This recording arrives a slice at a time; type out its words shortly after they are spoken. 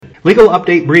Legal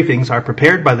update briefings are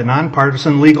prepared by the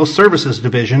Nonpartisan Legal Services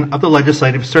Division of the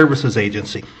Legislative Services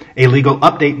Agency. A legal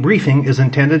update briefing is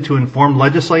intended to inform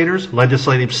legislators,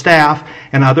 legislative staff,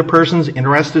 and other persons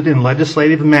interested in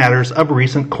legislative matters of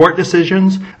recent court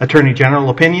decisions, attorney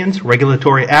general opinions,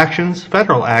 regulatory actions,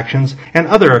 federal actions, and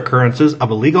other occurrences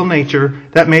of a legal nature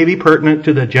that may be pertinent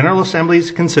to the General Assembly's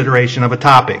consideration of a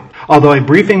topic. Although a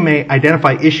briefing may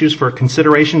identify issues for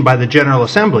consideration by the General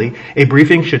Assembly, a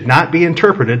briefing should not be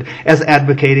interpreted as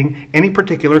advocating any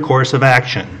particular course of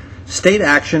action. State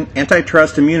Action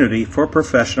Antitrust Immunity for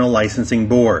Professional Licensing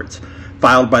Boards,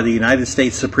 filed by the United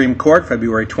States Supreme Court,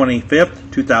 February 25,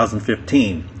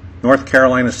 2015. North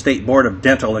Carolina State Board of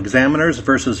Dental Examiners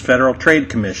versus Federal Trade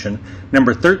Commission,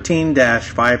 number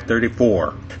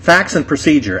 13-534. Facts and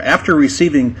procedure. After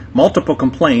receiving multiple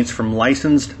complaints from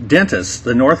licensed dentists,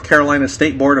 the North Carolina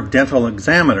State Board of Dental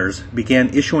Examiners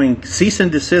began issuing cease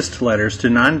and desist letters to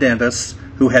non-dentists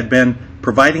who had been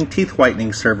providing teeth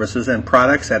whitening services and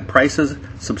products at prices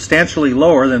substantially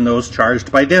lower than those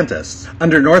charged by dentists.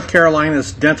 Under North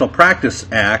Carolina's Dental Practice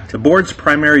Act, the board's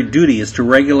primary duty is to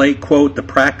regulate, quote, the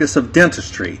practice of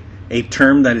dentistry, a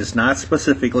term that is not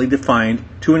specifically defined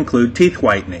to include teeth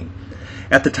whitening.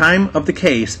 At the time of the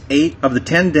case, 8 of the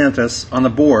 10 dentists on the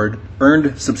board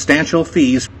earned substantial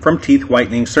fees from teeth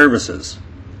whitening services.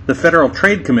 The Federal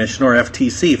Trade Commission, or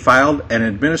FTC, filed an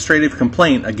administrative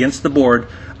complaint against the board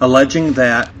alleging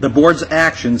that the board's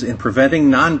actions in preventing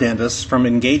non-dentists from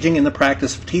engaging in the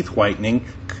practice of teeth whitening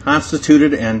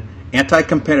constituted an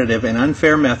anti-competitive and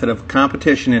unfair method of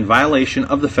competition in violation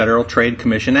of the Federal Trade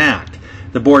Commission Act.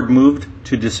 The board moved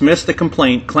to dismiss the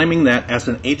complaint, claiming that as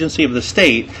an agency of the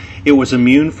state, it was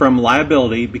immune from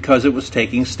liability because it was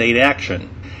taking state action.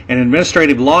 An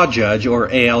administrative law judge, or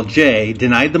ALJ,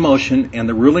 denied the motion and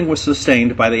the ruling was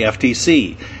sustained by the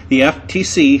FTC. The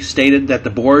FTC stated that the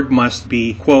board must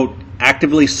be, quote,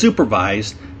 actively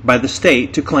supervised by the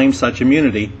state to claim such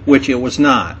immunity, which it was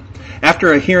not.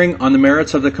 After a hearing on the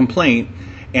merits of the complaint,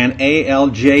 an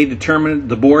ALJ determined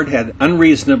the board had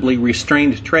unreasonably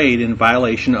restrained trade in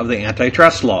violation of the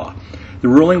antitrust law. The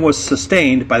ruling was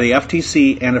sustained by the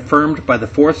FTC and affirmed by the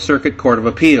Fourth Circuit Court of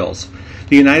Appeals.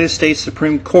 The United States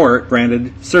Supreme Court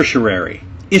granted certiorari.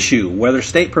 Issue: whether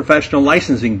state professional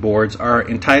licensing boards are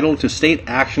entitled to state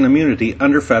action immunity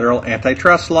under federal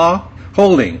antitrust law.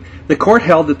 Holding: the court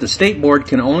held that the state board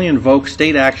can only invoke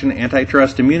state action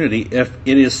antitrust immunity if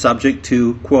it is subject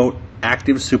to, quote,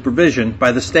 active supervision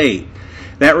by the state.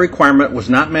 That requirement was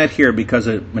not met here because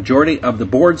a majority of the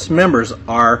board's members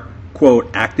are, quote,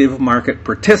 active market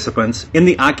participants in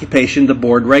the occupation the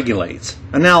board regulates.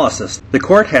 Analysis: the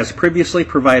court has previously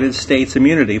provided states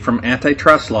immunity from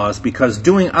antitrust laws because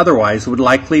doing otherwise would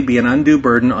likely be an undue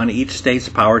burden on each state's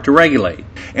power to regulate.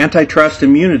 Antitrust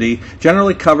immunity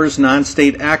generally covers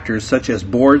non-state actors such as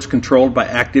boards controlled by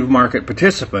active market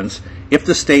participants if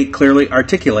the state clearly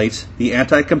articulates the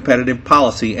anti-competitive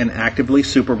policy and actively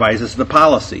supervises the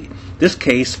policy. This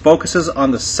case focuses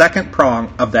on the second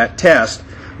prong of that test,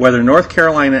 whether North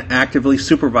Carolina actively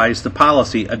supervised the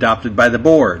policy adopted by the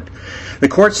board. The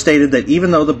court stated that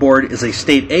even though the board is a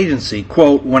state agency,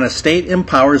 quote, when a state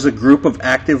empowers a group of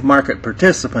active market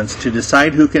participants to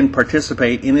decide who can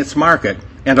participate in its market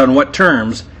and on what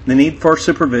terms, the need for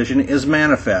supervision is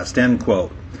manifest, end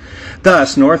quote.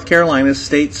 Thus, North Carolina's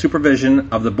state supervision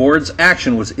of the board's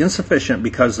action was insufficient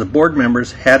because the board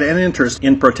members had an interest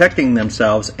in protecting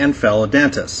themselves and fellow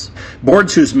dentists.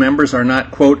 Boards whose members are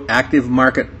not, quote, active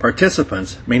market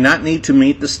participants may not need to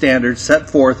meet the standards set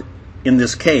forth in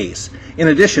this case. In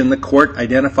addition, the court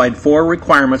identified 4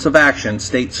 requirements of action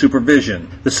state supervision.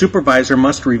 The supervisor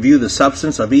must review the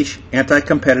substance of each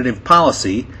anti-competitive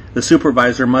policy. The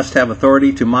supervisor must have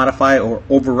authority to modify or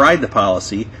override the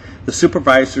policy. The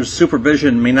supervisor's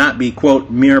supervision may not be, quote,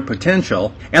 mere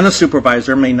potential, and the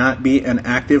supervisor may not be an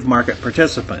active market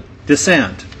participant.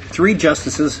 Dissent. 3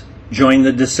 justices joined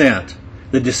the dissent.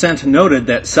 The dissent noted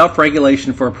that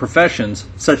self-regulation for professions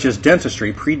such as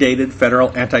dentistry predated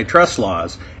federal antitrust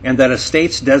laws, and that a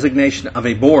state's designation of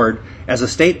a board as a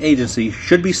state agency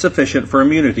should be sufficient for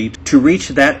immunity to reach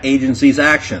that agency's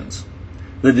actions.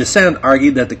 The dissent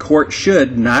argued that the court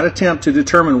should not attempt to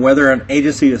determine whether an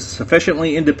agency is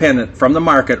sufficiently independent from the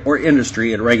market or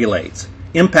industry it regulates.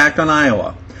 Impact on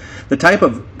Iowa. The type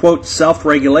of, quote,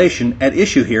 self-regulation at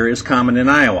issue here is common in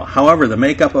Iowa. However, the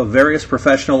makeup of various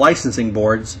professional licensing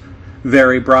boards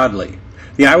vary broadly.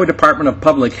 The Iowa Department of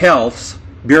Public Health's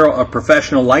Bureau of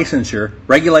Professional Licensure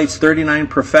regulates 39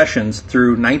 professions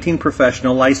through 19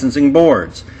 professional licensing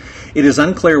boards. It is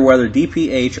unclear whether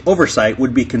DPH oversight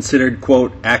would be considered,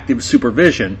 quote, active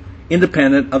supervision,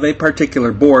 independent of a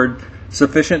particular board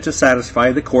sufficient to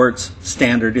satisfy the court's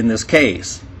standard in this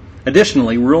case.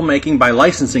 Additionally, rulemaking by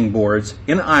licensing boards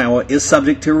in Iowa is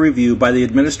subject to review by the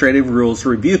Administrative Rules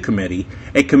Review Committee,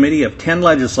 a committee of 10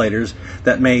 legislators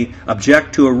that may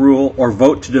object to a rule or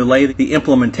vote to delay the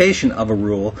implementation of a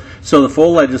rule so the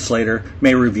full legislature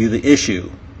may review the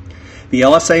issue. The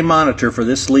LSA monitor for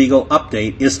this legal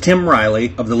update is Tim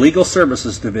Riley of the Legal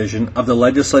Services Division of the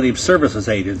Legislative Services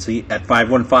Agency at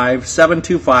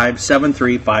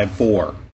 515-725-7354.